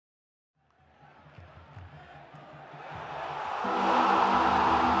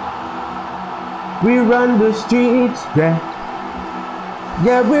We run the streets, yeah.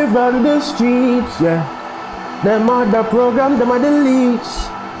 Yeah, we run the streets, yeah. Them are the program, them are the leads.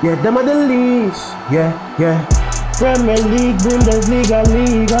 Yeah, them are the leads, yeah, yeah. Premier League, Bundesliga,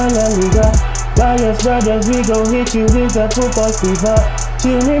 Liga, La Liga. Dallas Brothers, we gon' hit you with a football fever.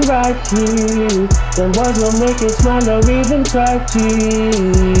 Tune in right here. Them boys will make you smile or even cry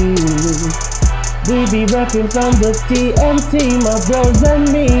cheese. We be reppin' from the TNT, my bros and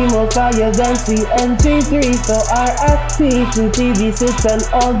me, more fire than CNT3. So RFP to TV6 and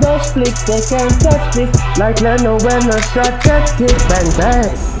all those flicks, they can't touch this. Like Leno when a shot gets kick, bang bang.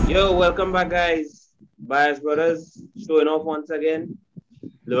 Yo, welcome back, guys. Bias Brothers showing off once again.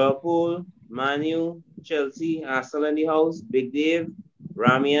 Liverpool, Manu, Chelsea, Arsenal in the house, Big Dave,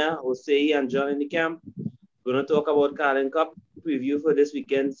 Ramia, Osei, and John in the camp. We're going to talk about Carling Cup preview for this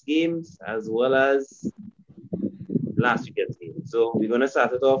weekend's games as well as last weekend's game. So we're going to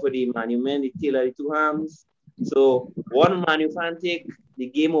start it off with the Manu men, the tail of the two hams. So one Manu fan take the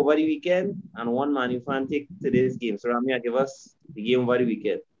game over the weekend and one Manu fan take today's game. So Ramia, give us the game over the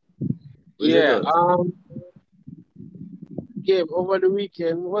weekend. What's your Yeah, thoughts? game over the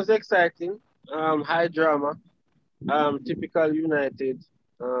weekend was exciting. High drama. Typical United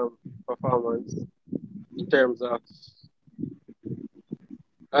performance in terms of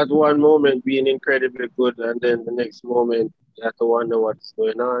at one moment being incredibly good and then the next moment you have to wonder what's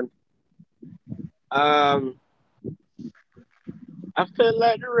going on. Um, I felt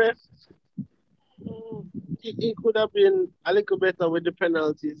like the ref it could have been a little better with the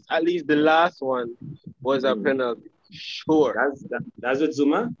penalties. At least the last one was a penalty. Sure. That's with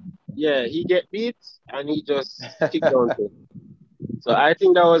Zuma. Yeah, he get beat and he just kicked on to. So I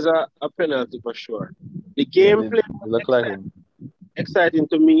think that was a penalty for sure. The gameplay look like him. exciting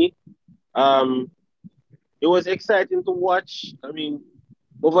to me. It was exciting to watch. I mean,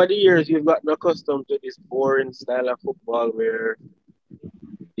 over the years you've gotten accustomed to this boring style of football where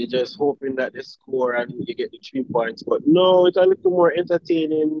you're just hoping that they score and you get the 3 points. But no, it's a little more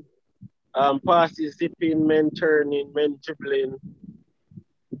entertaining. Passes zipping, men turning, men dribbling.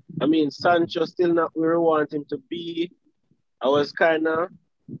 I mean, Sancho still not where we want him to be. I was kind of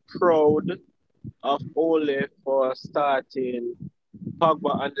proud of Ole for starting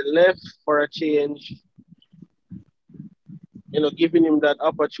Pogba on the left for a change. Giving him that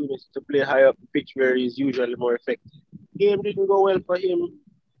opportunity to play high up the pitch where he's usually more effective. Game didn't go well for him.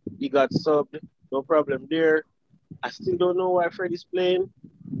 He got subbed. No problem there. I still don't know why Freddy's playing,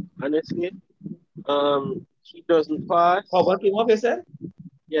 honestly. He doesn't pass. Oh, what came up, you said?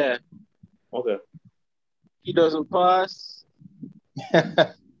 Yeah. Okay. He doesn't pass.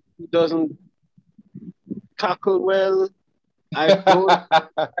 He doesn't tackle well. I don't.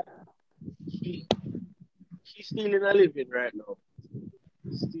 He's stealing a living right now.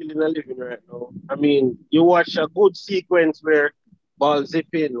 I mean, you watch a good sequence where ball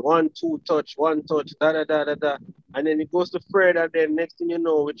zipping, 1-2 touch, 1 touch, da. And then it goes to Fred, and then next thing you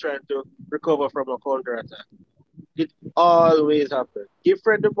know, we're trying to recover from a counter attack. It always happens. Give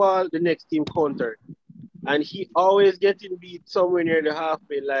Fred the ball, the next team counter. And he always getting beat somewhere near the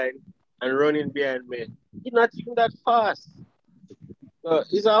halfway line and running behind me. He's not even that fast.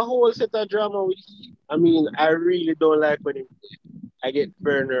 It's a whole set of drama with him. I mean, I really don't like when he plays. I get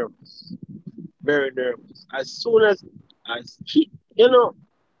very nervous. Very nervous. As soon as he,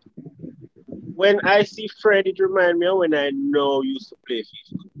 when I see Fred, it reminds me of when I know used to play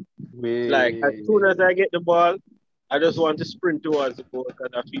FIFA. Like, as soon as I get the ball, I just want to sprint towards the ball because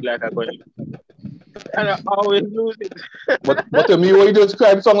I feel like I'm going to. And I always lose it. but to me, you just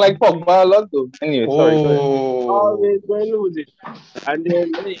describe song like Pogba a lot though. Anyway, sorry. Always going to lose it. And then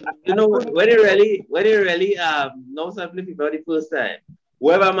when you really know something about the first time,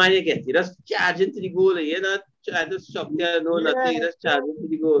 whoever man you get, you just charge into the goal. You're not trying to shop there, no nothing. You just charge into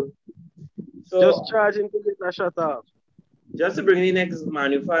the goal. So just charging to get a shot off. Just to bring the next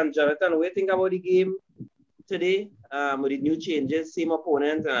Manu fan, Jonathan, what do you think about the game today? With the new changes, same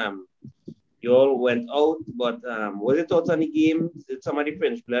opponent. You all went out, but what are your thoughts on the game? Did some of the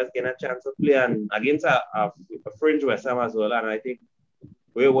French players get a chance to play and against a French West Ham as well? And I think,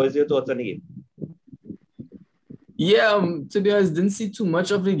 what was your thoughts on the game? Yeah, to be honest, didn't see too much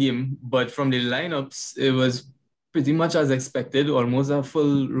of the game, but from the lineups, it was pretty much as expected, almost a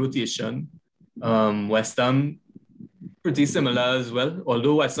full rotation. West Ham, pretty similar as well,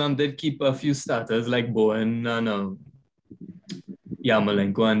 although West Ham did keep a few starters like Bowen and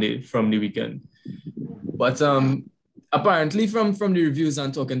Yarmolenko from the weekend. But apparently from the reviews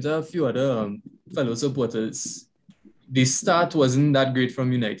and talking to a few other fellow supporters, the start wasn't that great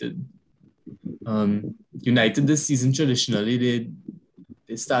from United. United this season traditionally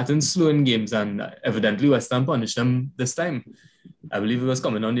starting slow in games, and evidently West Ham punished them this time. I believe it was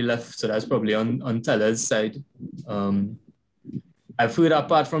coming on the left, so that's probably on Teller's side. I've heard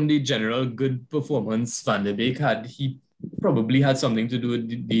apart from the general good performance Van de Beek had, he probably had something to do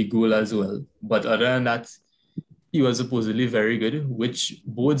with the goal as well. But other than that, he was supposedly very good, which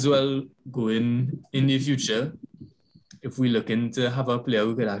bodes well going in the future if we looking to have a player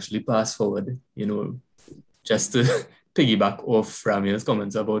who could actually pass forward, just to piggyback off Ramia's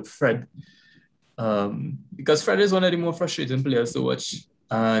comments about Fred. Because Fred is one of the more frustrating players to watch.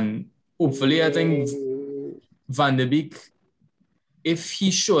 And hopefully, I think Van de Beek, if he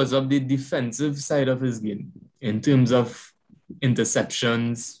shows up the defensive side of his game in terms of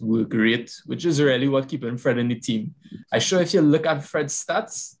interceptions, work rate, which is really what keeping Fred in the team. I'm sure if you look at Fred's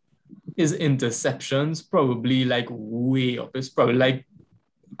stats, his interceptions probably like way up. It's probably like,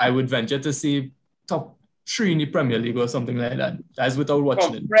 I would venture to say, top 3 in the Premier League or something like that. That's without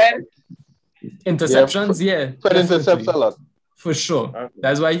watching it. Fred? Interceptions, yeah. Fred intercepts a lot. For sure. Okay.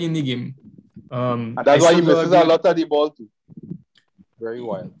 That's why he's in the game. And that's why he misses a lot of the ball too. Very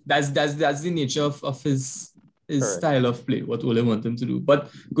wild. That's the nature of his style of play, what Ole want him to do. But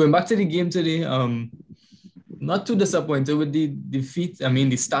going back to the game today, not too disappointed with the defeat. I mean,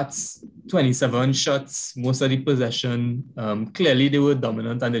 the stats, 27 shots, most of the possession. Clearly, they were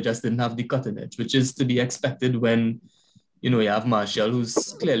dominant and they just didn't have the cutting edge, which is to be expected when, you have Martial,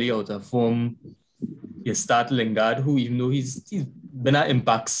 who's clearly out of form. You start Lingard, who, even though he's been an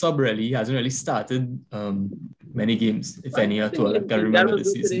impact sub, really, he hasn't really started many games, if any at all. I can remember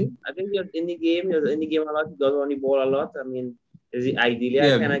this season. I think you're in the game. You're in the game a lot. He does on the ball a lot. I mean, is it ideally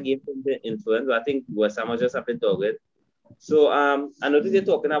I kind of gave him the influence, but I think West Ham was just a bit dogged. So I noticed you're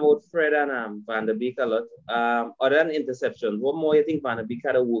talking about Fred and Van de Beek a lot. Other than interceptions, what more you think Van de Beek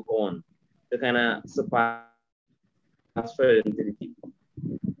had to work on to kind of surpass Fred into the team?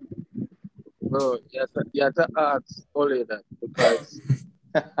 No, you have to ask Ole that because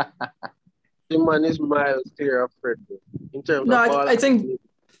the man is miles clear of Fred in terms of ball. I think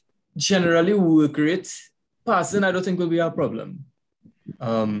generally work rate, passing, I don't think will be a problem.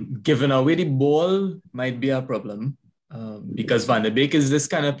 Giving away the ball might be a problem because Van de Beek is this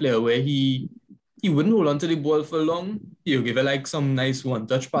kind of player where he wouldn't hold on to the ball for long. He'll give it like some nice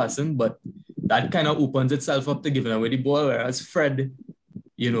one-touch passing, but that kind of opens itself up to giving away the ball, whereas Fred,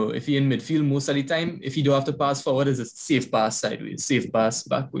 if you're in midfield most of the time, if you don't have to pass forward, it's a safe pass sideways, safe pass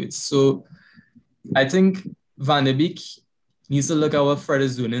backwards. So I think Van de Beek needs to look at what Fred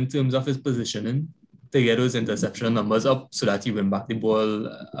is doing in terms of his positioning to get those interception numbers up so that he win back the ball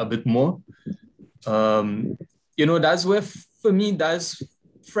a bit more. That's where, for me,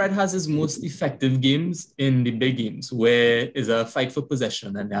 Fred has his most effective games in the big games where it's a fight for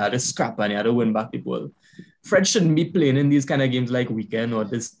possession and they had a scrap and they had to win back the ball. Fred shouldn't be playing in these kind of games like Weekend or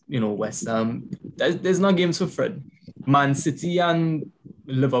this, West Ham. There's no games for Fred. Man City and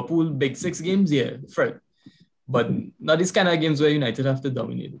Liverpool, big 6 games, yeah, Fred. But not these kind of games where United have to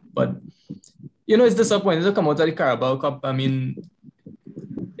dominate. But, it's disappointing to come out of the Carabao Cup. I mean,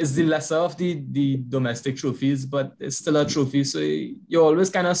 it's the lesser of the domestic trophies, but it's still a trophy. So you're always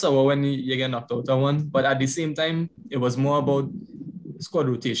kind of sour when you get knocked out of one. But at the same time, it was more about squad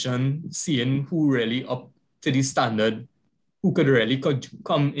rotation, seeing who really up to the standard, who could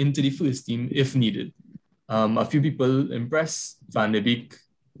come into the first team if needed. A few people impressed. Van de Beek,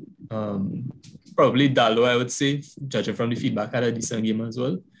 probably Dalot, I would say, judging from the feedback, had a decent game as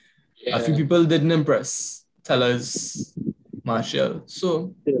well. Yeah. A few people didn't impress. Tellers, Martial.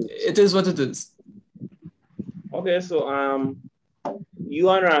 So it is what it is. Okay, so you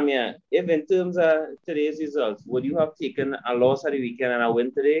and Ramya, if in terms of today's results, would you have taken a loss at the weekend and a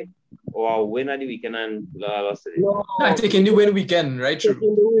win today? Or a win at the weekend and a loss today? No, I'm taking the win weekend, right?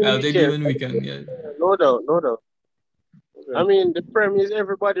 True. I'll take the win weekend, yeah. No doubt. Okay. I mean, the Prem is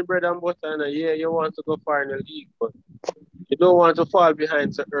everybody bread and butter, and you want to go far in the league, but you don't want to fall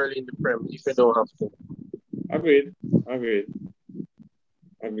behind so early in the Prem if you don't have to. Agreed.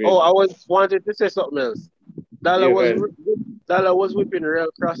 Oh, I wanted to say something else. Dalla was whipping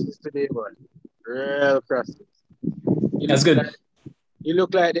real crosses today, man. Real crosses. That's good. He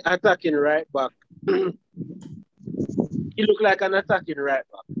looked like the attacking right back. He looked like an attacking right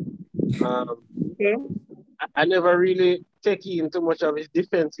back. Okay. I never really take in too much of his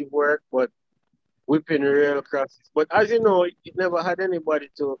defensive work, but whipping real crosses. But as you know, he never had anybody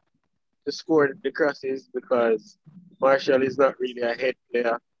to score the crosses because Martial is not really a head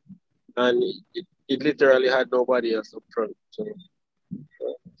player. And it literally had nobody else up front to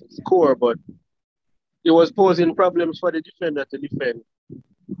score, but it was posing problems for the defender to defend.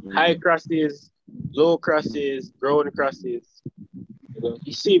 High crosses, low crosses, ground crosses.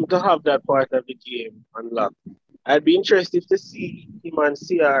 He seemed to have that part of the game unlocked. I'd be interested to see him and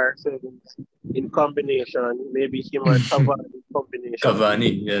CR7 in combination, maybe him and Cavani in combination.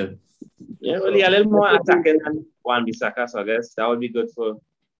 Cavani, yeah. Yeah, well, a little more attacking than Wan-Bissaka, so I guess that would be good for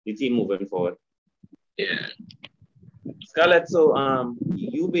the team moving forward. Yeah. Scarlett, so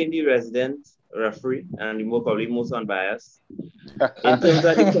you being the resident referee and the probably most unbiased, in terms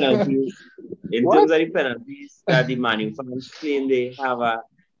of the penalties, that the Man U fans claim they have a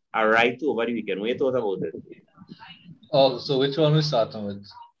right to over the weekend. What you thought about it? Oh, so which one we starting with?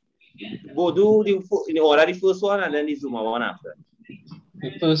 Go do the order the first one and then the Zuma one after.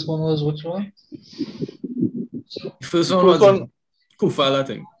 The first one was which one? First one was Kufal, I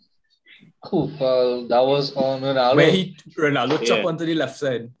think. Kufal, that was on Ronaldo. Where Ronaldo chopped onto the left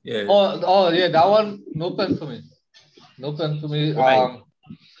side. Yeah. Oh, yeah, that one, no pen for me. No pen for me. Right.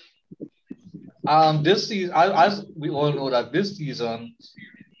 This season, as we all know that this season,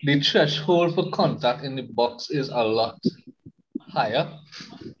 the threshold for contact in the box is a lot higher.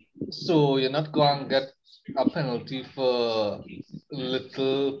 So you're not going to get a penalty for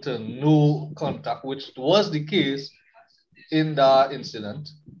little to no contact, which was the case in that incident.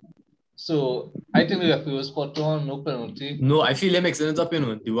 So I think the referee was spot on, no penalty. No, I feel they're mixing it up,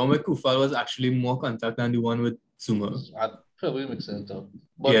 The one with Kufal was actually more contact than the one with Zuma. I'd probably mixing it up.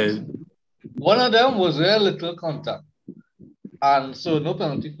 But yeah. One of them was very little contact. And so no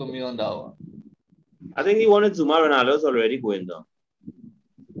penalty for me on that one. I think the one with Zuma, Ronaldo was already going down.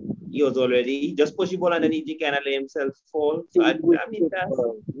 He just pushed the ball and then he kind of let himself fall. So I mean, that's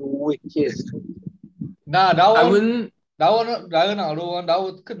wicked. Nah, that one, Ronaldo one,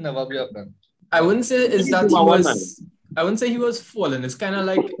 that could never be a pen. I wouldn't say I wouldn't say he was falling. It's kind of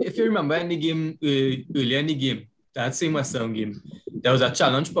like, if you remember in the game, earlier in the game, that same West Ham game, there was a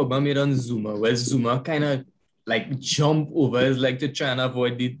challenge Pogba made on Zuma, where Zuma kind of like jump over his leg to try and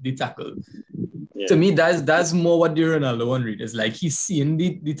avoid the tackle. Yeah. To me, that's more what the Ronaldo one read. It's like he's seeing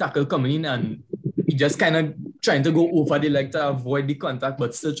the tackle coming in and he just kind of trying to go over the leg to avoid the contact,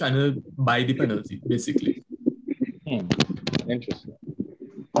 but still trying to buy the penalty, basically. Interesting.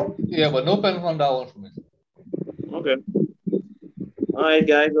 Yeah, but no pen on that one for me. Okay. All right,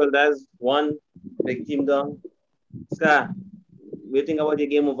 guys. Well, that's one big team down. Scar, what do you think about the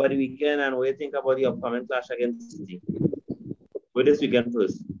game over the weekend and what do you think about the upcoming clash against City? With this weekend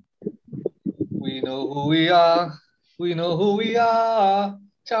first. We know who we are. We know who we are.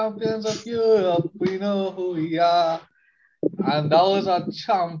 Champions of Europe. We know who we are. And those are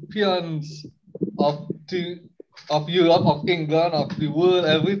champions of Europe, of England, of the world,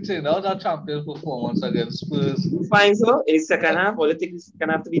 everything. That was our champion performance against Spurs. Fine, so in the second half, all you think is second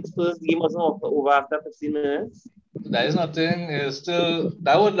half to be the first game was over after 15 minutes? That is nothing. It's still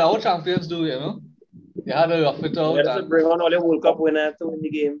that what champions do, They had to rough it out. Yeah, to bring on all the World Cup winners to win the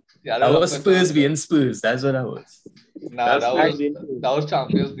game. Yeah, that was Spurs being Spurs. That's what that was. Nah, that was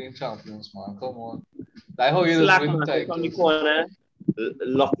champions being champions, man. Come on. That's how you just win titles. From the corner,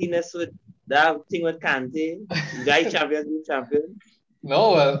 luckiness with that thing with Kante. Guy champions being champion.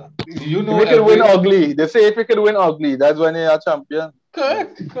 No, well, you know. If you can win ugly. They say if you can win ugly, that's when you are champion.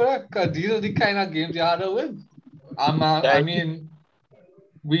 Correct. These are the kind of games you had to win. I mean,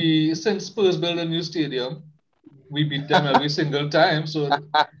 since Spurs built a new stadium, we beat them every single time. So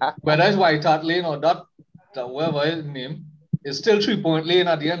whether it's White Hart Lane or that whatever his name, it's still 3-point lane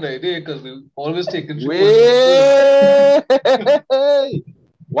at the end of the day because we always taking 3 points.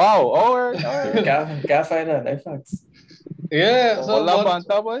 Wow, all right. Can't find that facts. Yeah, so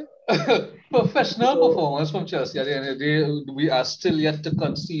professional performance from Chelsea at the end of the day. We are still yet to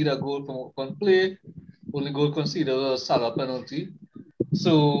concede a goal from open play. Only goal conceded was a Salah penalty.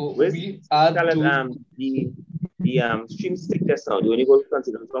 So we are the stream stick test now. The only goal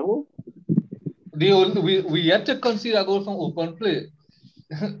conceded from who? We yet to concede a goal from open play.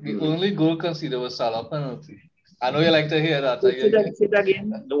 The only goal conceded was Salah penalty. I know you like to hear that. Say that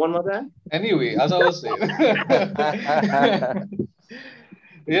again. The one more time. Anyway, as I was saying.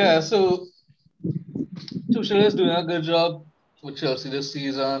 Yeah, so Tuchel is doing a good job with Chelsea this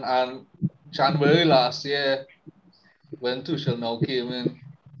season, and January last year, when Tuchel now came in,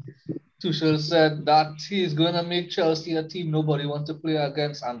 Tuchel said that he's going to make Chelsea a team nobody wants to play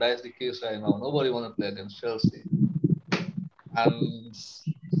against, and that is the case right now. Nobody wants to play against Chelsea. And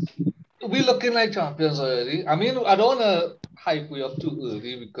we're looking like champions already. I mean, I don't want to hype we up too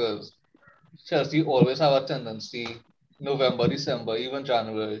early because Chelsea always have a tendency, November, December, even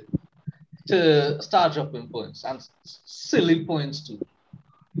January, to start dropping points, and silly points too.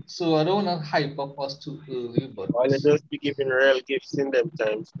 So I don't want to hype up us too early, but All they just be giving real gifts in them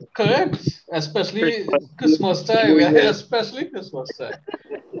times. correct, especially Christmas, Christmas time, New yeah, Year. especially Christmas time.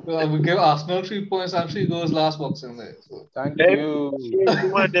 Well, we give Arsenal 3 points and 3 goals last Boxing Day. So. Thank Them, you. you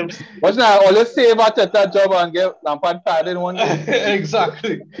want them What's now? Always save Arteta job and get Lampard tired in one game.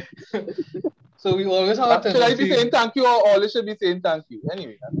 Exactly. So we always have a Should I be tendency. saying thank you or Always should be saying thank you?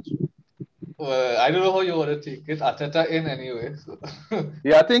 Anyway, I don't know how you want to take it. Arteta in anyway. So.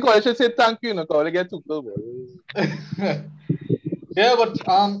 yeah, I think Always should say thank you, because they get too cool. Yeah, but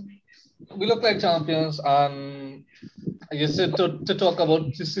we look like champions, and I guess to talk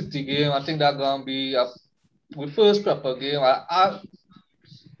about the City game, I think that's gonna be our first proper game.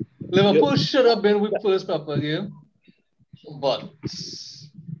 Liverpool should have been with first proper game, but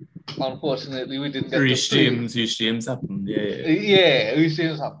unfortunately we didn't get to play. Restraints happened. Yeah. Yeah,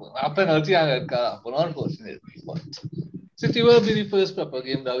 restraints happened. A penalty and red card happened, unfortunately. But City will be the first proper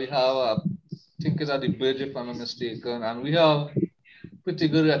game that we have. I think it's at the Bridge, if I'm not mistaken, and we have pretty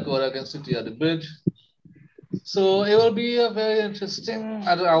good record against City at the Bridge. So it will be a very interesting.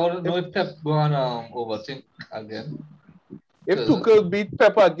 I don't know if Pep gonna overthink again. If Tuchel beat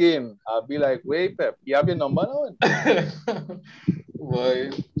Pep again, I'll be like, wait, Pep, you have your number now? Boy,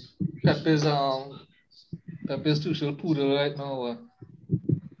 Pep is too sure poodle right now.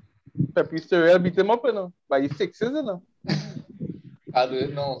 Pep used to really beat him up, by his sixes, I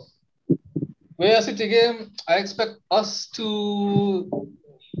don't know. Well, City game, I expect us to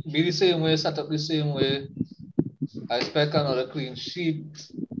be the same way, set up the same way. I expect another clean sheet.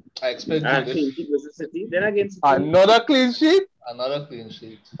 I expect clean sheet versus City. Then against City. Another clean sheet? Another clean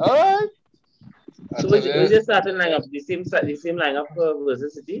sheet. All right. So which is the starting lineup? The same lineup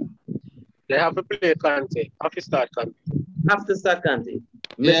versus City? They have to play Kante. Have to start Kante. Have to start Kante.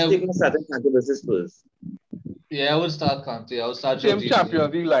 Yeah. Mistaking starting Kante versus Spurs. Yeah, I would start Kante. I would start Same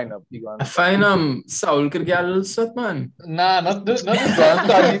Champions League lineup. I find Saul could get a little sweat, man. Nah, not this. Go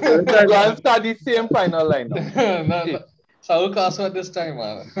and start the same final lineup. No. Saul can't sweat this time,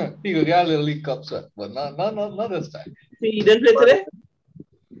 man. He could get a little League Cup sweat, but not this time. See, he didn't play today?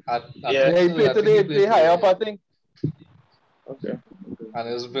 Yeah, he played today. He played high up, I think. Okay. And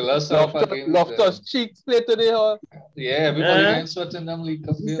it's Villa self again. Loftus Cheeks played today, huh? Yeah, everybody ain't sweating them League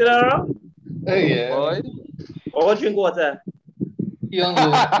Cup games. Still around? Yeah. Boy. Or drink water? He on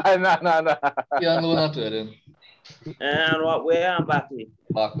loan. Nah. He on loan at Reading. And where am Barkley?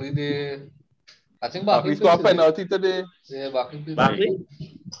 Barkley did. I think Barkley scored a penalty today. Yeah, Barkley.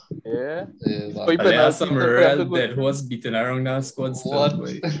 Yeah. There are some real dead horse beating around that squad still. What?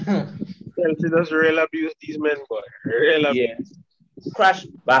 Chelsea does real abuse these men, boy. Real abuse. Yeah. Crash.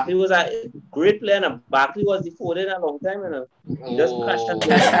 Barkley was a great player, and Barkley was the forward in a long time, He just crashed and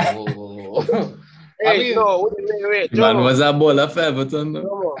Hey, wait. Man was a baller for Everton.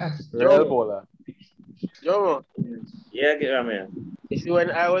 Real baller. Jomo. Yeah, get around here. You see, when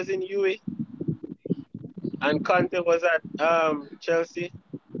I was in UE and Conte was at Chelsea,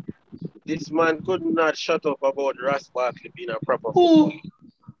 this man could not shut up about Ross Barkley being a proper footballer.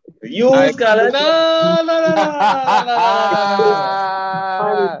 You, Scarlett? No.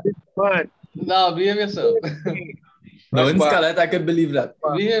 Man. No, behave yourself. No, in Scarlett, I could believe that.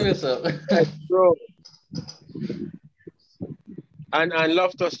 Behave yourself. Bro. And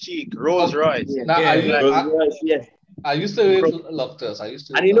Loftus Cheek, Rolls Royce. Yes. I used to rate Loftus.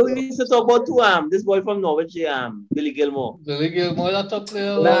 And you know, we used to talk about this boy from Norwich, Billy Gilmore. Billy Gilmore is a top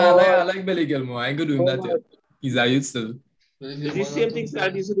player. I like Billy Gilmore. I ain't good doing that yet. He's a youth still. Is the same thing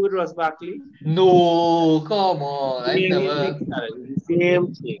Scarlett used to do with Ross Barkley? No, come on. I never. It's the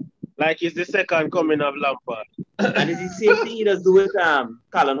same thing. Like it's the second coming of Lampard. And it's the same thing he does do with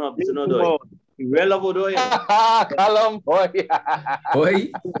Callum Hobson. He well love Odoy. Callum, boy.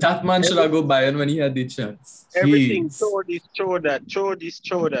 Boy, that man should have go Bayern when he had the chance. Everything. Jeez. Show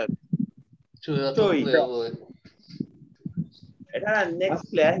that. And then the next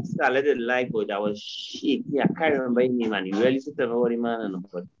player Scarlett didn't like, but that was shaky. I can't remember his name, and he really said about him, man.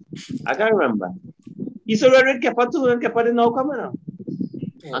 But I can't remember. He saw Red Kepa too, and Kepa didn't know coming now.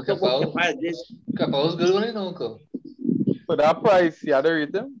 And so Kepa was good when he know come. For that price, you had to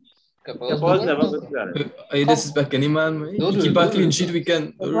rate him? Kepa was never good. Are you disrespect any man? Don't do keep it, a don't clean do sheet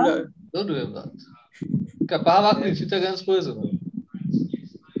weekend. Don't do him that. Kepa have a clean sheet against Spurs.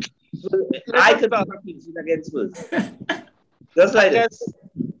 I could have a clean sheet against Spurs. Just like this.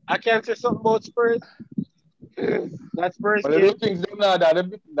 I can't say something about Spurs. That Spurs But game. I don't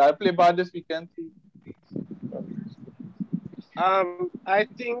think that play bad this weekend. I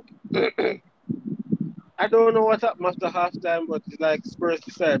think I don't know what happened after halftime, but it's like Spurs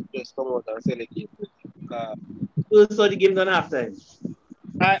decided to just come out and say the game. Spurs saw the game done halftime.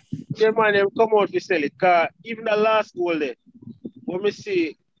 The man them come out to sell it. Cause even the last goal there, when we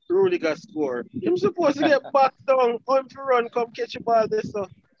see Rudiger score, him supposed to get back down on to run, come catch the ball there, so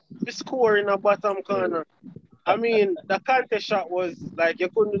he score in the bottom corner. I mean, the contest shot was like you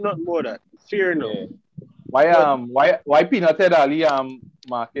couldn't do nothing more that. Fear no. Yeah. Why Peanut Head Ali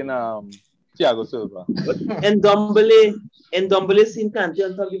marking Thiago Silva? And Ndombele seen Kante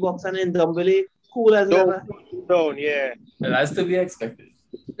on top of the box and Ndombele cool as ever. Down, yeah. Well, that's to be expected.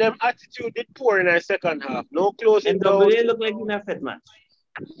 Them attitude did poor in our second half. No closing And down. Ndombele look like in a fit match.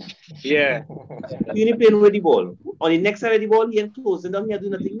 Yeah. He playing with the ball. On the next side of the ball, he ain't closing down, he ain't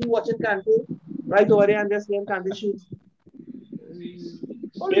doing nothing. He watching Kante right over there and just letting Kante shoot.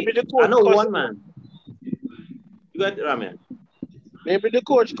 Maybe the coach I know one man. You got Ramen. Maybe the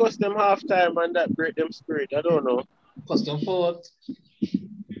coach cost them half time and that break them spirit. I don't know. Cost them for what?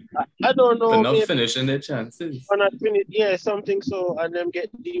 I don't know. For not maybe finishing their chances. or not finish, yeah, something so, and them get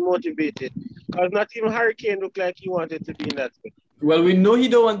demotivated. Because not even Hurricane looked like he wanted to be in that space. Well, we know he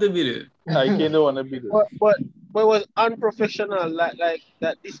don't want to be there. I can't want to be there. But it was unprofessional. Like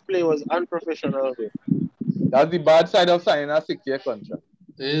that display was unprofessional. That's the bad side of signing a 6-year contract.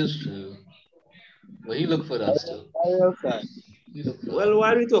 It is true. But he looked for that still. Well,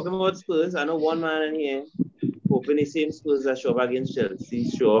 while we talking about Spurs, I know one man in here hoping the same Spurs that show up against Chelsea.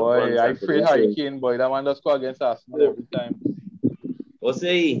 Boy, I afraid Hurricane, boy. That man does score against Arsenal every time.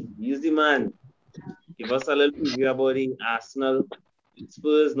 Jose, use the man. Give us a little preview about the Arsenal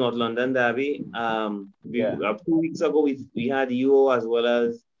Spurs North London derby. 2 weeks ago, we had you as well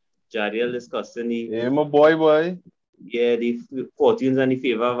as Jadiel discussing the my boy. Yeah, the fortunes and the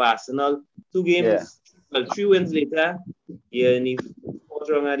favor of Arsenal. 2 games, 3 wins later. Yeah, in the 4th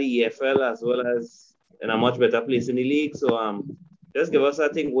round of the EFL as well as in a much better place in the league. So just give us a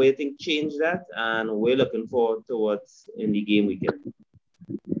thing where you think change that, and we're looking forward to what's in the game weekend.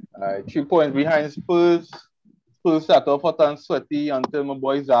 3 points behind Spurs. Spurs start off hot and sweaty until my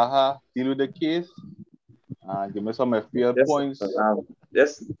boy Zaha deal with the case. And give me some FPL points.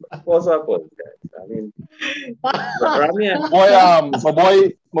 Just pause our points, guys. I mean,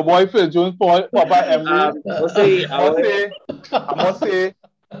 my boy Phil Jones, Papa Emery. I must say,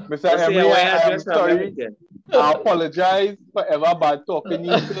 Mr. Emery, I am sorry. I apologize for ever bad talking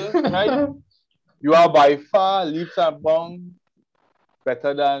you, sir. Right? You are by far leaps and bounds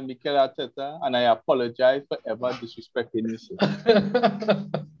better than Mikel Arteta, and I apologize for ever disrespecting you, sir.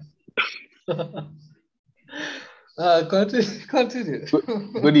 Continue.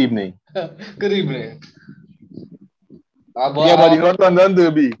 Good evening. Good evening. But the North London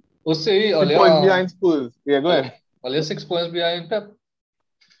derby. 6 points behind Spurs. Yeah, go ahead. Only 6 points behind Pep.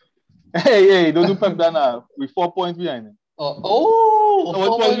 Hey, don't do Pep that now. We're 4 points behind him. 4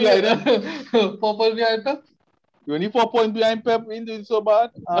 points behind him. 4 points behind Pep. You're only 4 points behind Pep. We ain't doing so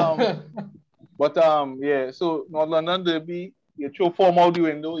bad. Yeah. So North London derby. You throw form out the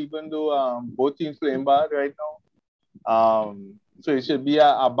window, even though both teams playing bad right now. So it should be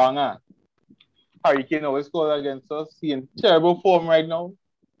a banger. Hurricane always scores against us. He in terrible form right now.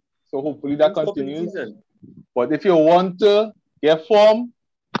 So hopefully that continues. But if you want to get form,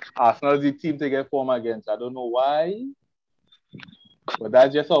 Arsenal is the team to get form against. I don't know why. But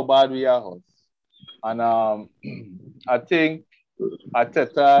that's just how bad we are. And I think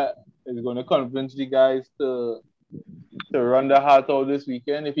Arteta is going to convince the guys to run the heart out this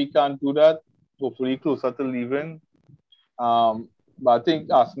weekend. If he can't do that, hopefully closer to leaving. But I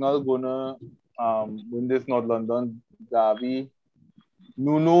think Arsenal is going to win this North London derby.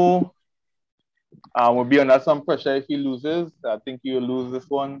 Nuno will be under some pressure if he loses. I think he will lose this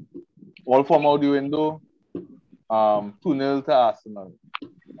one. All from out the window. 2-0 to Arsenal.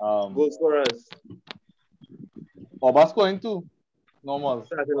 Goal scorers. Oba scoring too. Normal.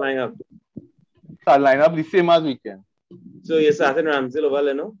 Starting lineup. Start lineup the same as weekend. So you're starting Ramsdale over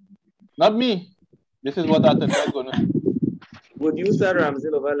Leno? Not me. This is what Arteta is gonna do. Would you start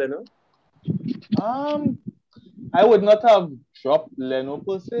Ramsdale over Leno? I would not have dropped Leno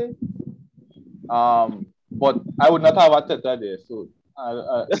per se. But I would not have Arteta there. So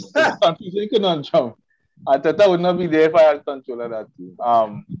it's confusing conundrum. Arteta would not be there if I had control of that team.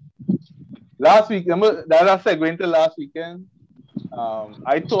 Last week, remember that was a segue into last weekend.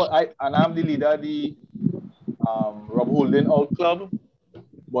 I thought I'm the leader of the Rob Holding Out Club,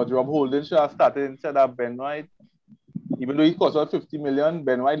 but Rob Holding should have started instead of Ben White. Even though he cost out 50 million,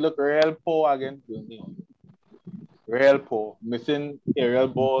 Ben White looked real poor against Burnley. Real poor, missing aerial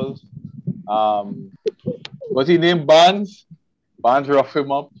balls. What's his name? Barnes. Barnes roughed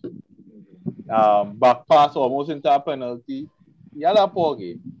him up. Back pass almost into a penalty. He had a poor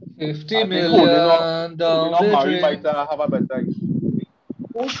game. 50 million down the drain. Might have a better game.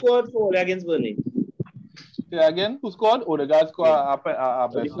 Who scored for against Burnley? Say again, who scored? Odegaard scored a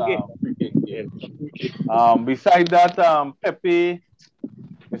best free kick. Yeah. Beside that, Pepe,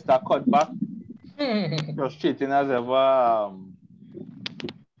 Mr. Cutback, frustrating as ever.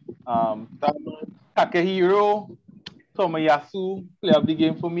 Takehiro Tomoyasu, player of the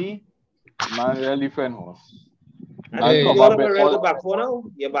game for me. Man, really friend horse. I think you all have a real good back four now.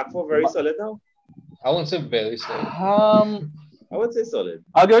 Your back four very solid now. I wouldn't say very solid. I would say solid.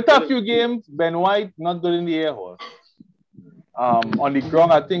 I'll give it a few games. Ben White, not good in the air horse. On the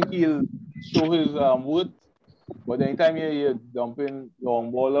ground, I think he'll show his worth. But anytime you're dumping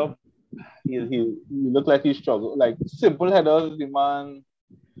long ball up, he'll look like he struggle. Like simple headers, the man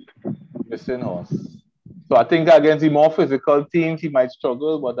missing horse. So I think against the more physical teams, he might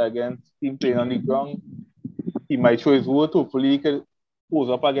struggle, but against team playing on the ground, he might show his worth. Hopefully, he can pose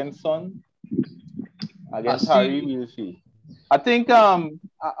up against Son. Against Harry, we'll see. I think I'm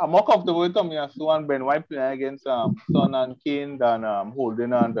more comfortable with Tomiyasu and Ben White playing against Son and Kane than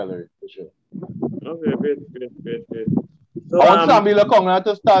Holding and Bellerin, for sure. Okay, great. So, I want Sambi Lokonga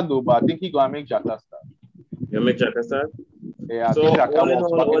to start though, but I think he's going to make Xhaka start. You make Xhaka start? Yeah, so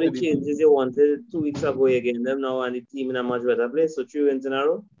all the changes you wanted 2 weeks ago again, them now and the team in a much better place. So 3 wins in a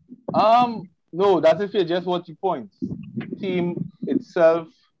row? No, that's if you just watch the points. Team itself,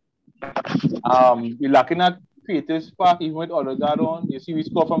 we're lacking at creative spark, even with Odegaard on. You see, we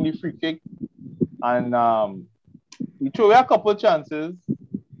score from the free kick, and we throw away a couple chances.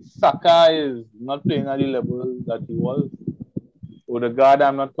 Saka is not playing at the level that he was. Odegaard,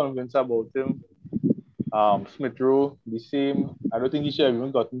 I'm not convinced about him. Smith Rowe, the same. I don't think he should have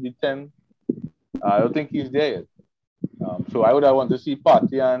even gotten the 10. I don't think he's there yet. So I would have wanted to see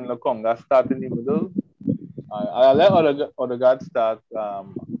Partey and Lokonga start in the middle. I'll let Odegaard start.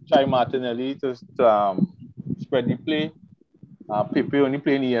 Try Martinelli to spread the play. Pepe only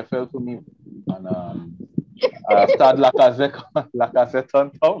playing EFL for me. And start Lacazette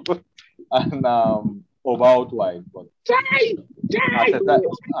on top. And over out wide. But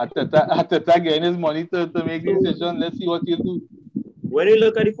Arteta getting his money to make the decision. Let's see what he'll do. When you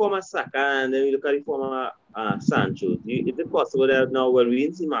look at the former Saka and then you look at the former Sancho, is it possible that now, well, we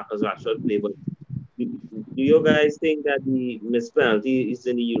didn't see Marcus Rashford play, but do you guys think that the missed penalty is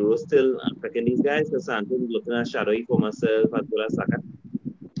in the Euro still affecting these guys? Because Sancho is looking at shadowy for myself as well as Saka.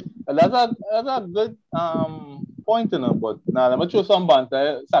 That's a good point, but now let me throw some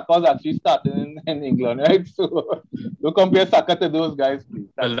banter. Saka was actually starting in England, right? So don't compare Saka to those guys, please.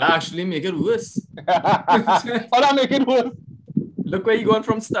 Well, that actually make it worse. How that make it worse? Look where you going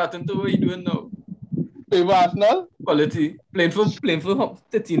from starting to what you doing now. Play for Arsenal? Quality. Playing for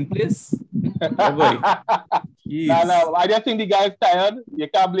 13th place. Oh boy. No, I just think the guy's tired. You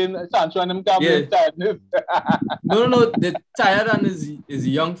can't blame Sancho and them can't blame tiredness. No. They're tired and is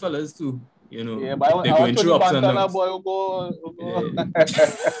young fellas too. You know. Yeah, but they're going through ups and downs.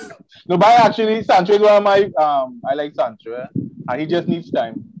 No, but actually, Sancho is one of my I like Sancho, and he just needs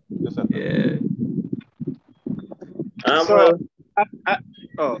time. Yeah.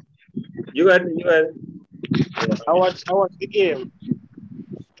 You had. I watch the game.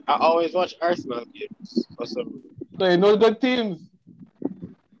 I always watch Arsenal games for some reason. So you know good teams?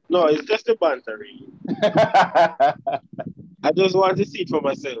 No, it's just a banter, really. I just want to see it for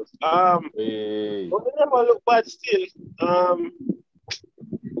myself. But they never look bad still.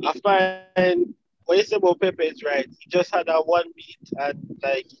 I find what you say about Pepe is right. He just had a one beat and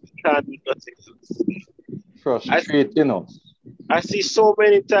like he can't do nothing else. Frustrating, you know. I see so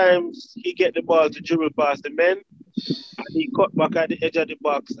many times he get the ball to dribble past the men and he cut back at the edge of the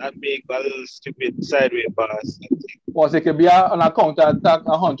box and make a little stupid sideways pass. Was it could be on a counter attack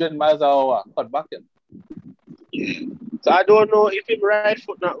 100 miles an hour, cut back him. Yeah. So I don't know if him right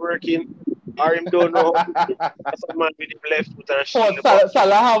foot not working or him don't know someone with him left foot and shit.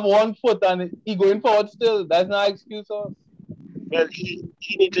 Salah have one foot and he going forward still. That's no excuse. Well, he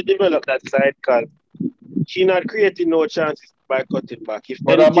need to develop that side because he not creating no chances by cutting back. If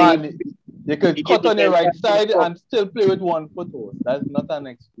anything, you could cut on your right side and still play with one foot. That's not an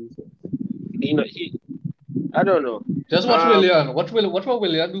excuse. You know, I don't know. Just watch Willian. What will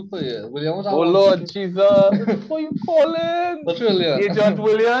Willian do for you? Willian was oh Lord Jesus! What are you calling? What's Willian? Agent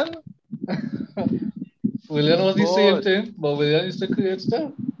Willian? Willian was the same thing, but Willian used to create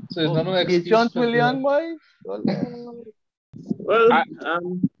stuff. So it's not no excuse. Agent Willian, boy? Well, go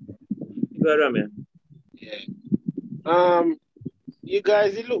ahead, man. Yeah. You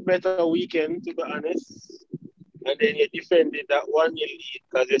guys, it looked better weekend, to be honest. And then you defended that 1-0 lead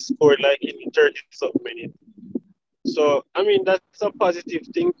because you scored like in the 30-something minutes. So, I mean, that's a positive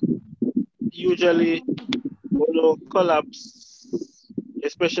thing. Usually, collapse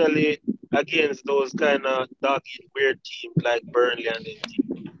especially against those kind of dogged weird teams like Burnley and them.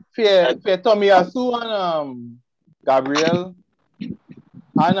 Fair Tomiyasu and Gabriel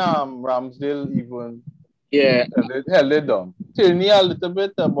and Ramsdale even Yeah, held it down. Tierney a little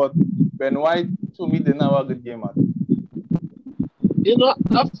bit, but Ben White to me didn't have a good game at all. you know,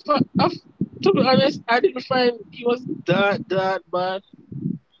 to be honest, I didn't find he was that bad.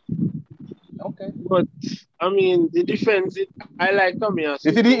 Okay. But I mean, the defense, I like Tomiyasu.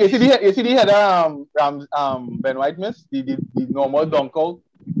 You see the header Ben White missed the normal dunk out,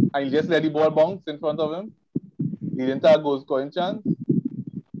 and he just let the ball bounce in front of him. He didn't have a goal scoring chance.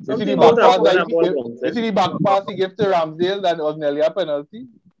 You see the back pass he gave to Ramsdale that was nearly a penalty.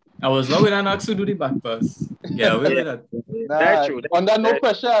 I was not going to ask to do the back pass. Yeah, we did that. That's true. Under no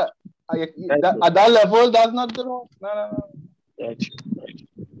pressure, at that level, that's not good. No. That's true.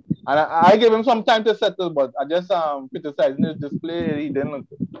 And I gave him some time to settle, but I just criticizing his display. He didn't look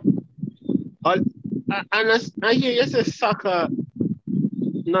good. And I hear you say Saka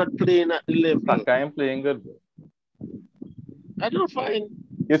not playing at the level. Saka ain't playing good, bro. I don't find.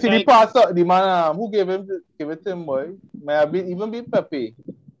 You see the pass, the man who gave it to him, boy, may have even been Pepe,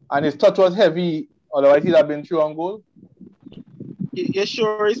 and his touch was heavy. Otherwise, he'd have been through on goal. You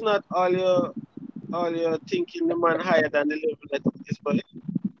sure it's not all you're thinking the man higher than the level that this boy?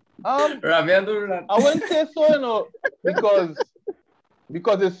 I wouldn't say so, you know,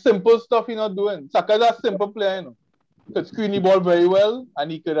 because it's simple stuff he's not doing. Saka's a simple player, you know. He could screen the ball very well,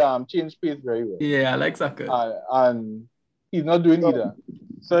 and he could change pace very well. Yeah, I like Saka. And he's not doing either.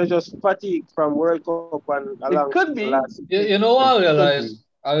 So it's just fatigue from World Cup and along. It could be. You know what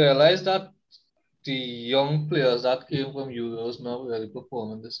I realized that the young players that came from Euros not really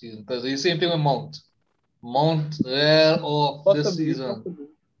performing this season. Because the same thing with Mount. Mount off this season.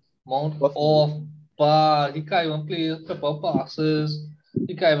 Mount off bad. He can't even play proper passes.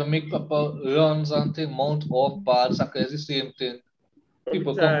 He can't even make proper runs and things. Mount off bad. Saka is the same thing.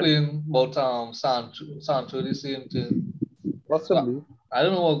 People complain about Sancho the same thing. Possibly. I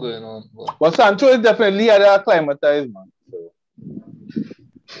don't know what's going on. But Sancho is definitely acclimatized, man. So.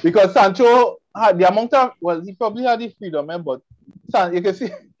 Because Sancho had the amount of, he probably had the freedom, man, but you can see,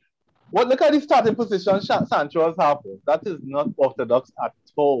 look at the starting position Sancho's half. That is not orthodox at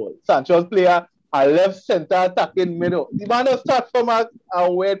all. Sancho's player a left center attacking middle. The man does start from a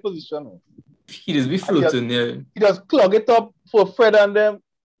weird position. He just be floating there. He just clog it up for Fred and them.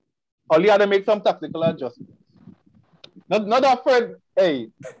 All he had to make some tactical adjustments. Not that Fred,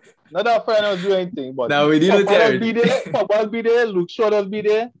 not that Fred don't do anything, but now we didn't Pogba be there, Luke Shaw does be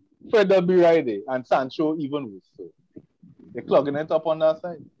there, Fred does be right there, and Sancho even worse. So they're clogging it up on that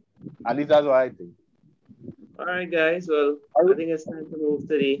side. At least that's what I think. All right, guys. Well, I think it's time to move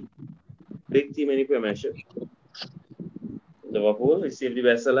to the big team in the Premiership. Liverpool, we saved the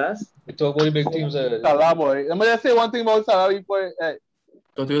best for last. We talk about the big teams already. Salah, boy. I'm going to say one thing about Salah before.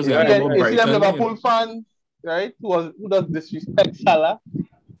 You see them Liverpool fans, right? Who does disrespect Salah?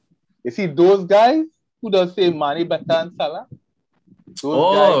 You see those guys who does say Mane better than Salah?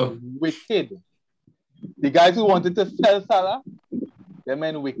 Those guys wicked. The guys who wanted to sell Salah, they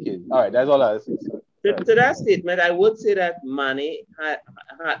men wicked. All right, that's all I say. To that statement, I would say that Mane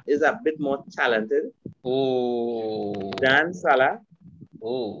is a bit more talented than Salah.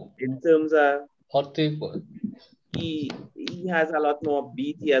 In terms of hot take, boy. He has a lot more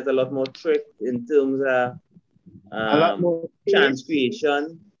beat. He has a lot more trick in terms of chance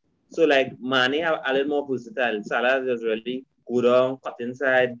creation. So like Mane have a little more versatile. Salah just really go down, cut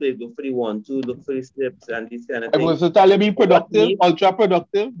inside, look for the 1-2, look for the steps and these kind of things. Versatile being productive, ultra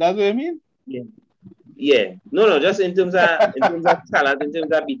productive. That's what I mean. Yeah. No, just in terms of Salah, in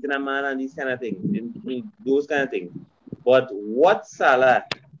terms of beating a man and these kind of things, in those kind of things. But what Salah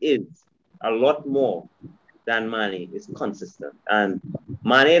is a lot more than Mane is consistent. And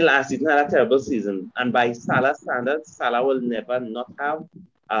Mane last season had a terrible season. And by Salah standards, Salah will never not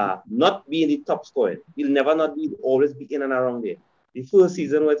be in the top scoring. He'll never not be always be in and around there. The first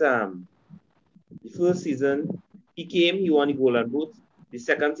season he came, he won the Golden Boot. The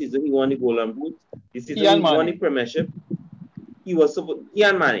second season he won the Golden Boot. The season he won the Premiership. He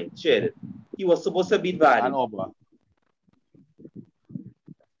and Mane shared it. He was supposed to beat Vardy. And Oba.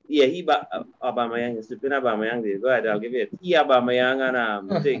 Yeah, Aubameyang is slipping Aubameyang there. Go ahead, I'll give it. He Aubameyang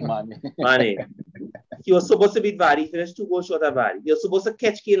and Mane. He was supposed to beat Vardy, finished 2 goals short of Vardy. He was supposed to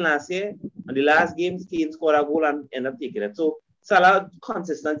catch Kane last year, and the last game, Kane scored a goal and ended up taking it. So Salah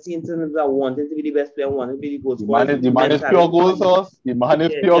consistency in terms of wanting to be the best player, wanting to be the goal scorer. The man is pure goal source. The man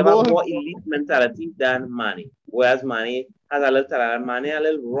is pure goal. More elite mentality than Mane. Whereas Mane has a little talent. Mane a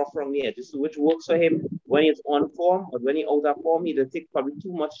little rough from the edges, which works for him when he's on form or when he's out of form, he does take probably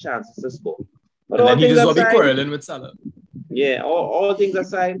too much chances to score. But And all then he things just will be aside, quarreling with Salah. yeah, all things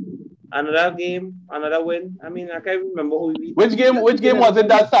aside, another game, another win. I mean, I can't remember who we beat. Which game was it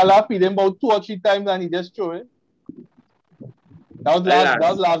that Salah feed him about 2 or 3 times and he just threw it? That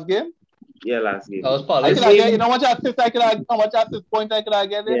was last game? Yeah, last game. That was I Palace. could get, you know how much assist point I could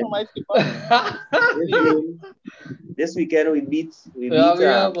get there Yeah. for my skipper? This weekend we beat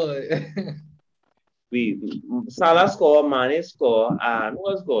boy. Salah score, Mane score, and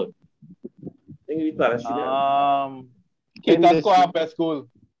who else scored? I think we beat Palace. Keita scored our best goal.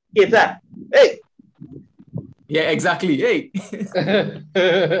 Keita, hey! Yeah, exactly. Hey.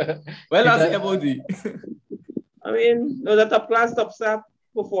 Well, that's about it. I mean, no, that top class, top staff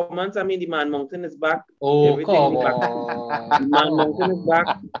performance. I mean, the Man Mountain is back. Oh, Everything come is back. on. The Man Mountain is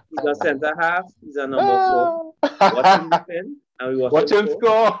back. He's a centre half. He's a number 4. Watch him defend, and we watch him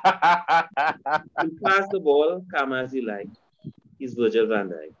score. He pass the ball, come as he like. He's Virgil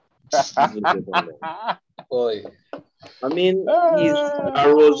van Dijk. Boy. I mean, he's a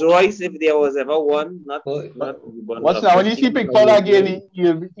Rolls Royce if there was ever one. Not What's now? When you see Pickford again,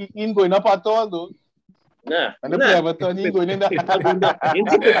 he ain't going up at all, though. Nah. And the play Everton, he ain't going in there. Ain't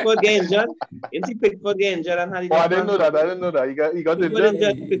he Pickford get injured? And how did I didn't know that. He got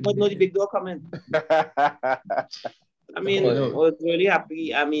injured. Pickford know the big door coming. I mean, I was really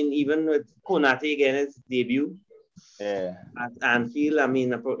happy. I mean, even with Konate again, his debut. Yeah. At Anfield, I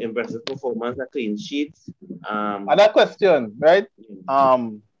mean, impressive performance, a clean sheet. Another question, right?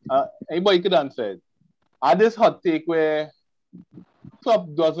 Anybody could answer it. At this hot take where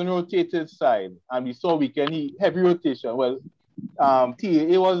Klopp doesn't rotate his side, and we saw weekend heavy rotation. Well,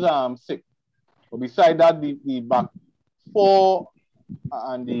 TAA was sick. But beside that, the back 4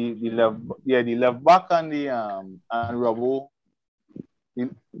 and the left back and Robbo.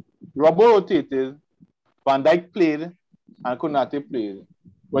 Robbo rotated. Van Dijk played and Konate played.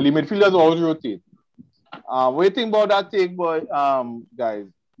 Well, the midfielders always rotate. What do you think about that take, boy, guys?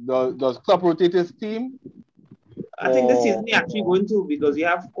 Does Klopp rotate his team? I think this season we actually going to, because we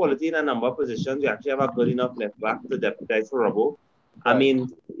have quality in a number of positions. We actually have a good enough left back to deputize for Robbo. Right. I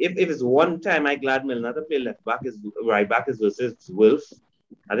mean, if it's one time I'm glad Milner to play right back is versus Wilf.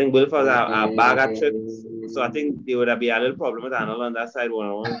 I think Wilf has a bag of tricks, so I think there would be a little problem with Arnold on that side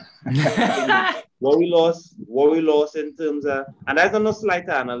one-on-one. What we lost in terms of, and that's not no slight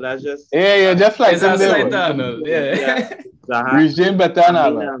to Arnold, that's just just like it's a slight to Arnold, yeah. Regime better than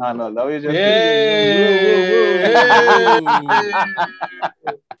Arnold. That was just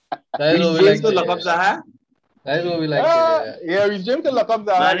Regime to look up Zaha. That's what we like. Yeah, Regime to look up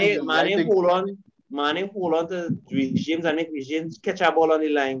Zaha. Mane hold on to Regimes and make Regimes catch a ball on the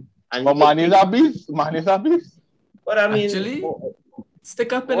line. But Mane's a beast. But I mean, actually,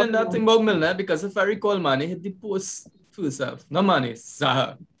 stick up in that thing about Milner, because if I recall, Mane hit the post first half. No Mane,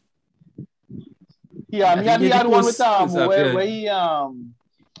 Zaha. Yeah, he had one with where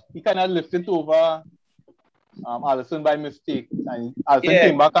he kind of lifted over Alisson by mistake, and Alisson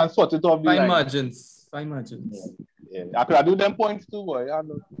came back and sorted it off the line. Fine margins. Yeah. I could have do them points too, boy.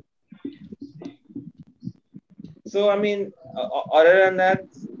 So I mean, other than that,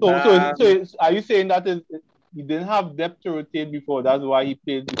 so are you saying that he didn't have depth to rotate before? That's why he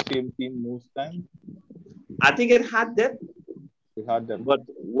played the same team most times. I think it had depth. But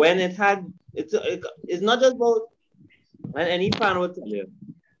when it had, it's not just about when any fan would play.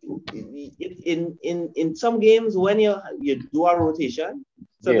 In some games when you do a rotation,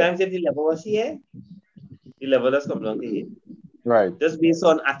 sometimes if the level was here, the level does come down to here. Right. Just based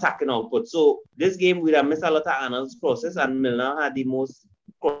on attacking output. So this game we have missed a lot of Arnold's crosses, and Milner had the most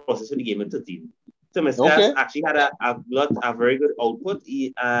crosses for the game in 13. So Mr. actually had a very good output,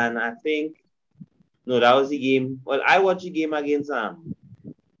 and I think that was the game. Well, I watched the game against the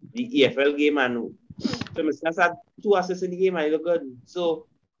EFL game, and so Mr. had 2 assists in the game, and he looked good. So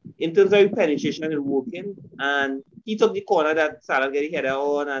in terms of penetration, it working, and he took the corner that Salah get the header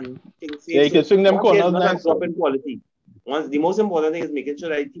on, and things. Yeah, he can swing them corners. Not drop in quality. The most important thing is making sure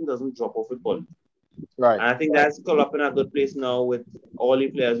that the team doesn't drop off with quality. Right. And I think that's up in a good place now with all the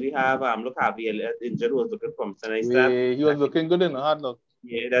players we have. Look, Harvey injured was looking promising. He was looking good in the hard luck.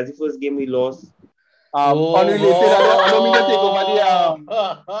 Yeah, that's the first game we lost. Unrelated, I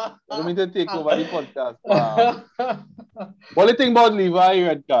don't mean to take over the podcast. What do you think about Levi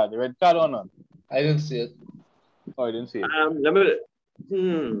red card? Red card or not? I didn't see it. Oh, I didn't see it.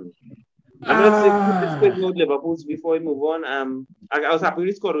 I'm gonna say Liverpool before we move on. I was happy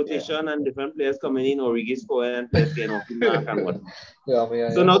with score rotation and different players coming in, Origi scoring and players getting off the mark and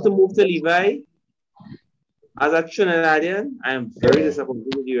whatnot. So now to move to Levi. As a Trinidadian, I am very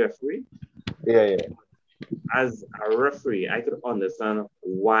disappointed with the referee. Yeah. as a referee, I could understand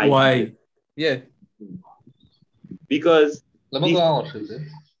why. Why? Yeah. Because Let me go and watch it.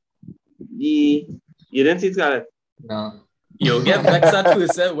 you didn't see Scarlett. No. You get vexed at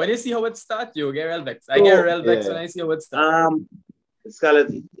first. When you see how it starts, you get real vexed. I get real vexed when I see how it starts.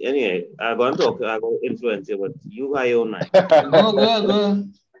 Scarlett, anyway, I'm going to influence you, but you got your own mind. Go.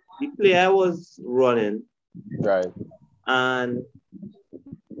 The player was running Right. and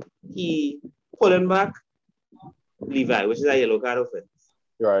he pulling back Levi, which is a yellow card offense.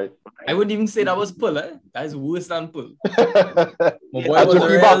 Right. I wouldn't even say that was pull, eh? That is worse than pull. Yes, My boy was a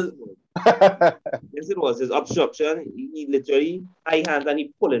real... Yes, it was his obstruction. He literally high hands and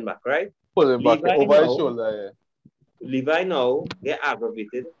he pulling back, right? Pulling back Levi over his now- shoulder, Levi now get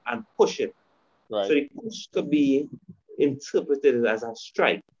aggravated and push it. yeah. Right. So the push could be interpreted as a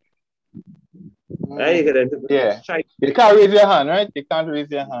strike. Right? You can interpret it as a strike. You can't raise your hand, right? You can't raise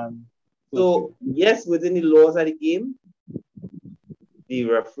your hand. So yes, within the laws of the game, the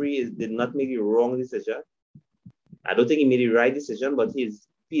referee did not make the wrong decision. I don't think he made the right decision, but his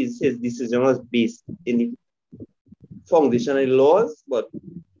decision was based in the foundational laws. But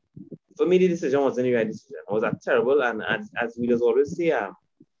for me, the decision wasn't the right decision. It was a terrible, and as we just always say,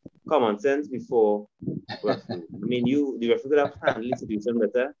 common sense before referee. I mean, the referee could have handled the situation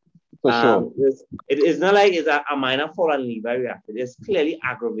better. For sure. It's not like it's a minor foul and Levi reacted. It's clearly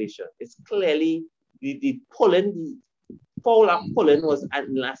aggravation. It's clearly the pulling, the foul up pulling was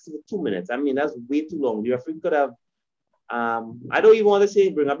lasted 2 minutes. I mean, that's way too long. The referee could have, I don't even want to say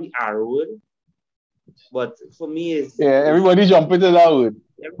bring up the arrow word, but for me, it's everybody jump into that word.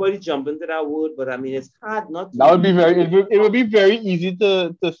 Everybody jump into that word, but I mean, it's hard not to. That would be it would be very easy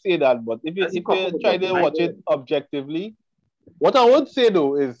to say that, but if you try to watch it objectively, what I would say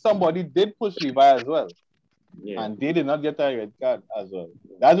though is somebody did push Levi as well. Yeah. And they did not get a red card as well.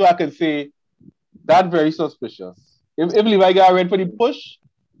 That's why I can say that's very suspicious. If Levi got a red for the push,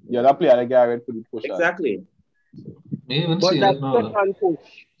 the other player got a red for the push. Exactly. But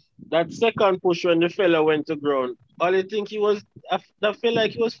that second push when the fella went to ground, all I think that felt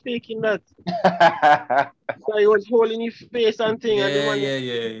like he was faking that. So he was holding his face and thing.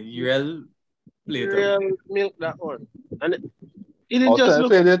 You real milk that one. And it just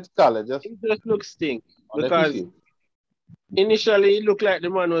look stink. Because initially it looked like the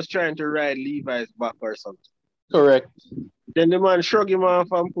man was trying to ride Levi's back or something. Correct. Then the man shrug him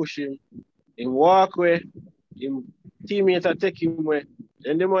off and push him. He walk away. His teammates are take him away.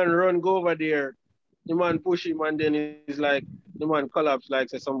 Then the man go over there. The man push him and then he's like, the man collapse like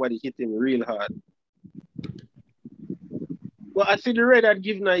say somebody hit him real hard. Well, I see the red had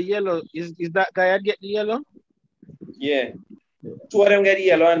given a yellow. Is that guy had get the yellow? Yeah. Two of them get the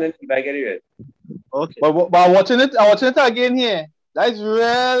yellow and then I get the red. Okay. But watching it again here. That's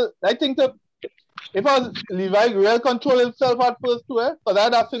real. I think that if I was Levi real control himself at first too, because I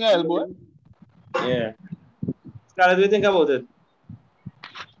had that finger elbow. Yeah. Scarlett, what do you think about it?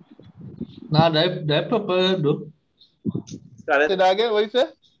 Nah, they're prepared though. Scarlett? Say that again, what you say?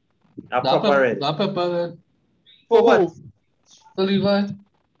 That prepared. For what? For Levi.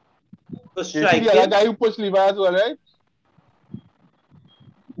 For striking. The other guy who pushed Levi as well, right?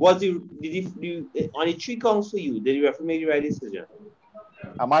 On the 3 counts for you, did the referee make the right decision?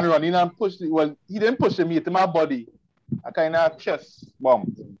 A man running and pushed. Well, he didn't push him, he hit my body. A kind of chest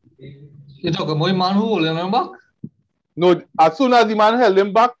bomb. You talking about the man who holding him back? No, as soon as the man held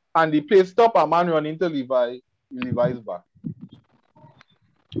him back and the play stopped, a man running to Levi's back.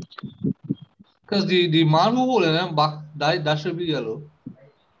 Because the man who holding him back, that should be yellow.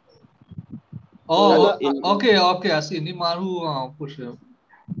 Oh, okay, I see. The man who pushed him.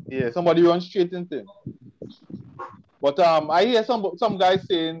 Yeah, somebody run straight into him. But I hear some guys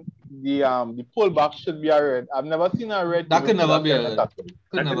saying the pullback should be a red. I've never seen a red. That could never be a red.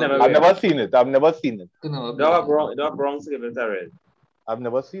 I've never seen it. Dog wrong to give it a red. I've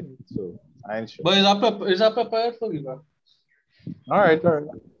never seen it, so I ain't sure. But is that prepared for you, man? All right.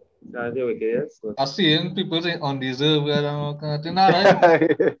 I seen people say undeserved kind of thing. Nah,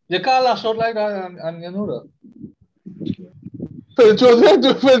 right? You can't lash out like that and you know that. Phil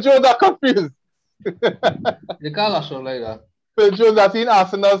Jones are confused. You can't lash out like that. Phil Jones has seen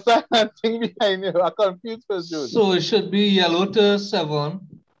Arsenal sign and thing behind you. I confused Phil Jones. So it should be yellow to 7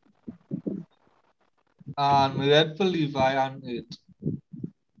 and red for Levi and 8.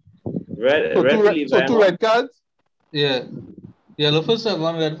 Red for Levi. So 2 red cards? Yeah. Yellow for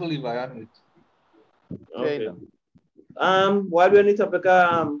 7, red for Levi and 8. Okay. While we're on the topic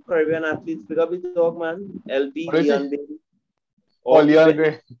of Caribbean athletes, pick up the dog, man. LB, Leon Bailey. Leon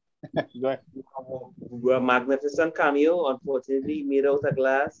Gray. A magnificent cameo. Unfortunately, made out of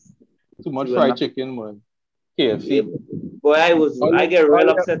glass. Too much fried chicken, man. KFC. Boy, I get real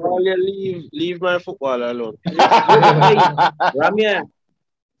upset. Leave my football alone. Ramya,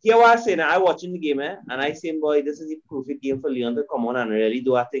 here what I say now, I watching the game, and I say, boy, this is the perfect game for Leon to come on and really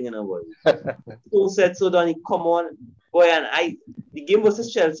do a thing, boy. So said, so done, he come on, boy, and the game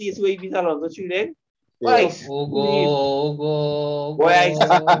versus Chelsea is where he beat Alonso 3-leg. Boy, boy, I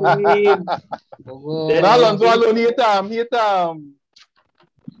scream. Then Alonso alone hit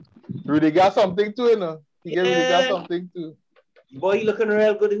Rudiger something too, you know. He gave Rudiger something too. Boy, he looking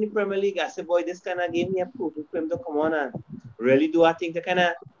real good in the Premier League. I said, boy, this kind of game here, perfect for him to come on and really do a thing to kind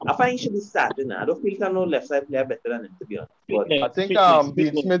of. I find he should be starting. I don't feel there's no left side player better than him, to be honest. But I think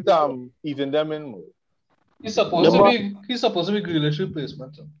Dean Smith even them in more. He's supposed to be Grealish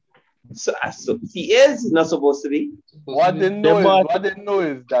replacement. So he is not supposed to be. What I didn't know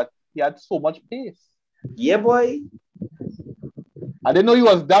is that he had so much pace. Yeah, boy. I didn't know he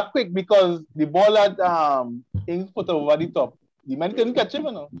was that quick because the ball had Ings put over the top. The man couldn't catch him,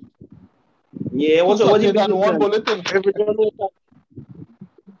 you know. Yeah, what one bulletin.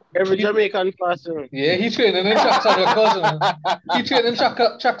 Every Jamaican person. Yeah, he training in tracks on records. He training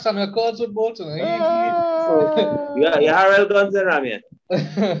tracks on records with Bolton. Yeah, Harold Guns and Ramya.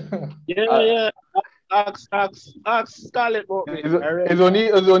 Yeah. Ask Scarlett about me. It's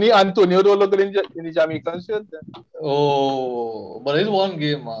only Antonio don't look in the Jamaican shirt. Oh, but it's one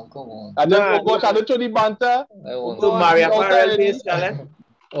game, man. Come on. I don't show the banter. So Maria Farrell face, Scarlett.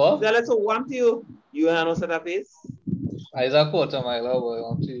 What? Scarlett, so want you have no set of face? Isaac Quartermile, boy,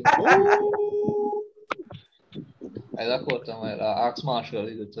 want you. Isaac Quartermile, ask Marshall,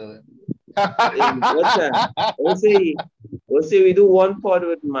 he could tell him. We'll say we do one pod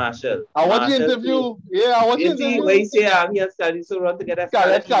with Marshall. I watch the interview. Yeah, I watch the interview. Where he say he and Scarlett so run together.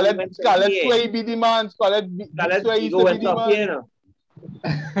 Scarlett swear he be the man. Scarlett swear he used to be the man.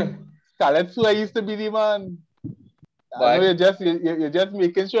 Scarlett swear he used to be the man. I know you're just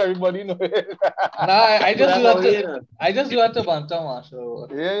making sure everybody knows it. I just do that to banter Marshall.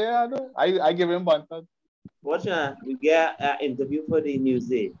 Yeah, I know. I give him banter. Watch we get an interview for the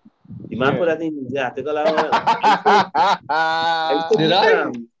Newsday. The man put that in the article.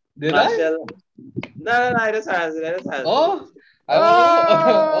 Did I? No, I just has it. Oh.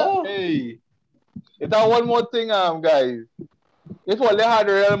 Hey. It's one more thing, guys. If Ole had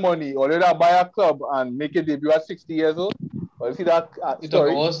real money, Ole would buy a club and make a debut at 60 years old. Or you see that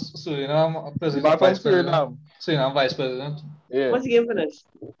story? It was Suriname president, Suriname vice president. Yeah. What's the game finished?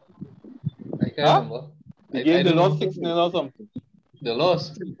 I can't remember. The game they lost 6-0 or something. They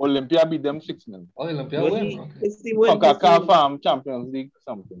lost. Olympia beat them 6-0. Oh, Olympia win. Okay. CONCACAF Champions League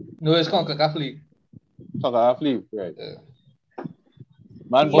something. No, it's CONCACAF League. CONCACAF League, right. Yeah.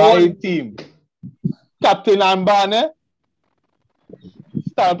 Man, buy team. Captain Ambane.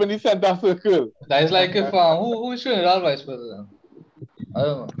 Stamp in the center circle. That is like if who is Trinidad vice president? I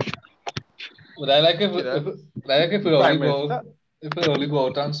don't know. Would I like if it only go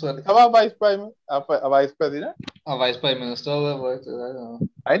out and sweat? Have a vice president? A vice president? A vice prime minister, I don't know.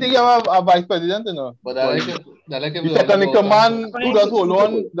 I think you have a vice president, you know. But I like if the second in command who does hold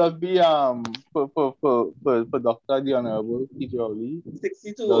on does be for Dr. the Honorable Peter Rowley.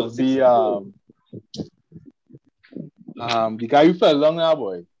 62. Does be the guy who fell down there,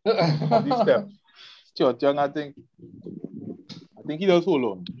 boy. On the steps. Stuart Young, I think he does hold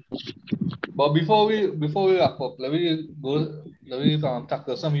on. But before we wrap up, let me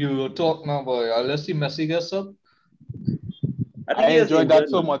tackle some Euro talk now, boy. Let's see Messi get sub. I enjoyed that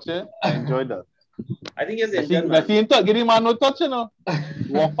so much, I enjoyed that. I think he's Messi give him man no touch, you know.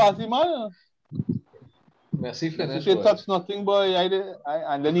 Walk past him, man. Messi finished. He touch nothing, boy.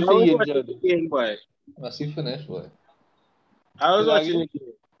 And then he say he enjoyed it. Boy. Messi finished, boy. I was watching the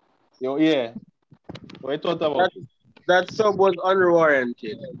game. Yeah. What you thought about? That sub was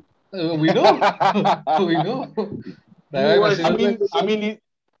unwarranted. We know. We know. I mean,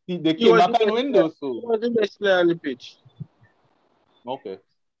 they came back and win though, so. He was the best player on the pitch. Okay.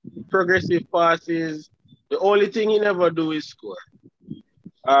 Progressive passes. The only thing he never do is score.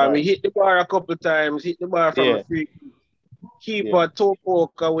 Right. He hit the bar a couple times, hit the bar from a free keeper, toe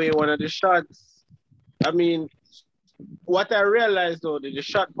poke away one of the shots. I mean, what I realized though, the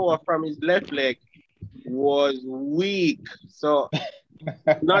shot power from his left leg was weak. So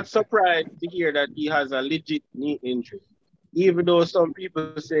not surprised to hear that he has a legit knee injury. Even though some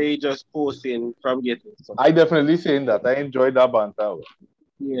people say he just posting from getting something. I definitely saying that. I enjoyed that banter.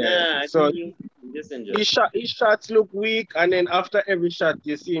 Yeah, so he just enjoyed. His shots look weak, and then after every shot,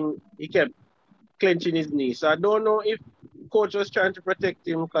 you see him, he kept clenching his knee. So I don't know if coach was trying to protect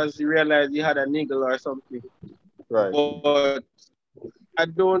him because he realized he had a niggle or something. Right. But I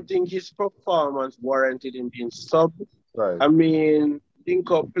don't think his performance warranted him being sub. Right. I mean,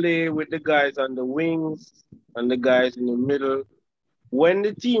 link up play with the guys on the wings and the guys in the middle. When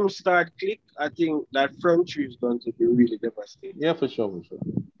the team start click, I think that front three is going to be really devastating. Yeah, for sure.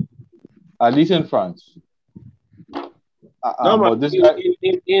 At least in France. No, man, but this guy,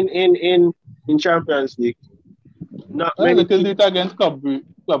 in Champions League, not they many can do teams, it against Club Brugge,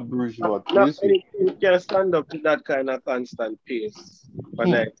 but not we'll see. many teams can stand up to that kind of constant pace. But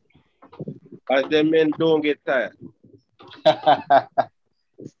like, as them men don't get tired. I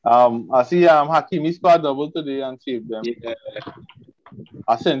see Hakimi scored double today and saved them. Yeah.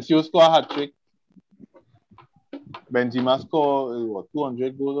 Asensio scored a hat-trick. Benzema scored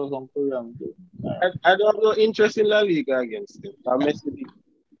 200 goals or something. I don't have no interest in La Liga against him. I miss the league.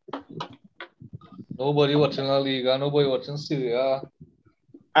 Nobody watching La Liga, nobody watching Serie A.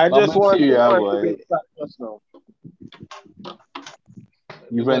 I just want Syria, to get back just now.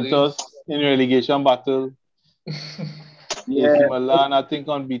 Juventus in relegation battle. Yeah. AC Milan, I think,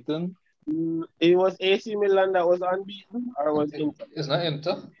 unbeaten. It was AC Milan that was unbeaten, or was Inter? It's not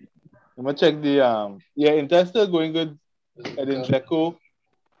Inter. I'm gonna check the Inter still going good. Edin Dzeko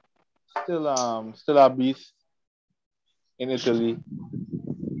still a beast in Italy.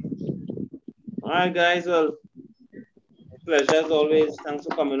 All right, guys. Well, pleasure as always. Thanks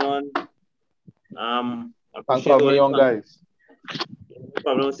for coming on. Thanks for having me on, guys. No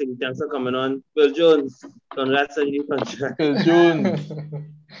problem. Thanks for coming on. Phil Jones, congrats on your contract. Phil Jones.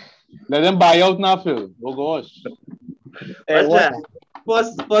 Let them buy out now, Phil. Oh gosh. Hey,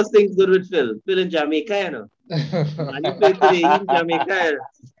 First thing's good with Phil. Phil in Jamaica, you know. And you play today in Jamaica.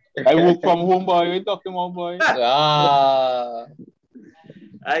 I work from home, boy. What are you talking about, boy? All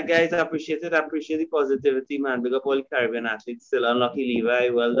right, guys, I appreciate it. I appreciate the positivity, man. Big up all the Caribbean athletes. Still unlucky, Levi.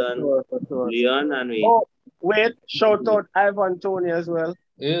 Well done. Sure. Leon and we. Oh, wait. Shout out Ivan Tony as well.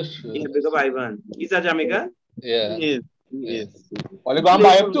 Yes. Yeah, big up Ivan. He's a Jamaican? Yeah. He is. Are you going to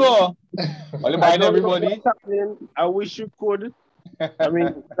buy him too? Are you buying everybody? I wish you could. I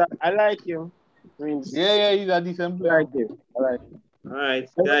mean, I like him. I mean, Yeah, he's a decent I player. like him. All right,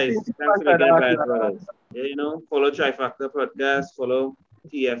 guys. Thanks for making it bad, brothers. Yeah, you know, follow Trifactor Podcast, follow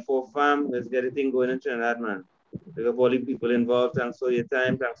TF4 Fam. Let's get the thing going in Trinidad, man. Big up all the people involved. Thanks for your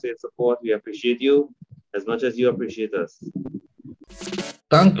time. Thanks for your support. We appreciate you as much as you appreciate us.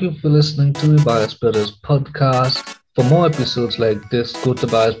 Thank you for listening to the Bias Brothers podcast. For more episodes like this, go to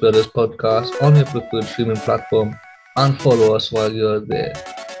Bias Brothers podcast on your preferred streaming platform and follow us while you're there.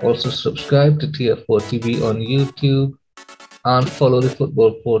 Also subscribe to TF4 TV on YouTube and follow the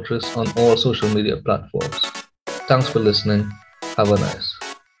Football Fortress on all social media platforms. Thanks for listening. Have a nice.